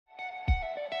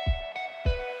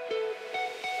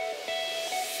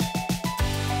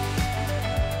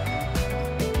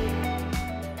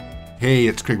Hey,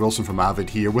 it's Craig Wilson from Avid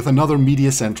here with another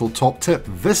MediaCentral top tip,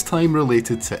 this time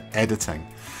related to editing.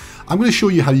 I'm going to show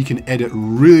you how you can edit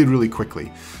really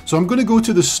quickly. So I'm going to go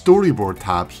to the storyboard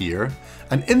tab here,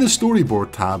 and in the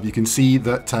storyboard tab you can see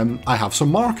that I have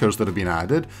some markers that have been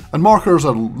added, and markers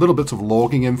are little bits of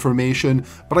logging information,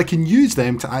 but I can use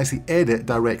them to actually edit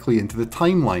directly into the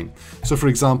timeline. So for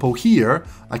example here,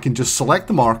 I can just select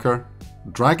the marker,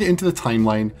 drag it into the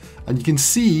timeline, and you can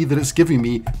see that it's giving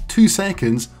me 2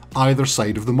 seconds either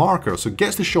side of the marker. So it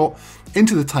gets the shot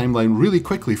into the timeline really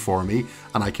quickly for me,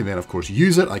 and I can then of course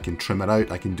use it, I can trim it out,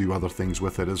 I can do other things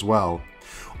with it as well.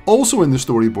 Also in the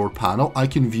storyboard panel, I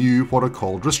can view what are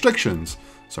called restrictions.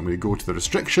 So I'm going to go to the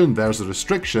restriction, there's a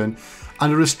restriction,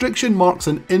 and a restriction marks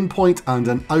an in point and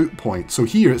an out point. So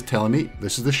here it's telling me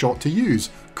this is the shot to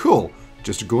use. Cool.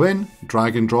 Just go in,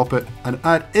 drag and drop it, and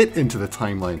add it into the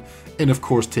timeline. It of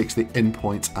course takes the in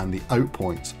points and the out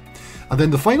points. And then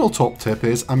the final top tip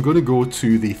is I'm going to go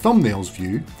to the thumbnails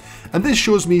view, and this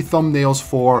shows me thumbnails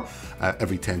for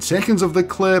every 10 seconds of the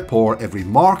clip or every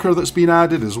marker that's been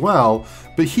added as well.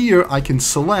 But here I can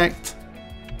select,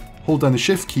 hold down the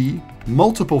shift key,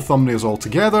 multiple thumbnails all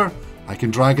together. I can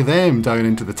drag them down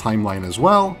into the timeline as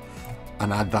well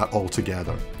and add that all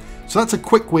together. So that's a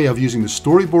quick way of using the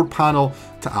storyboard panel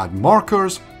to add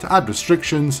markers, to add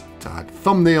restrictions, to add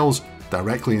thumbnails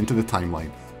directly into the timeline.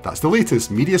 That's the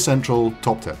latest MediaCentral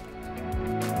top tip.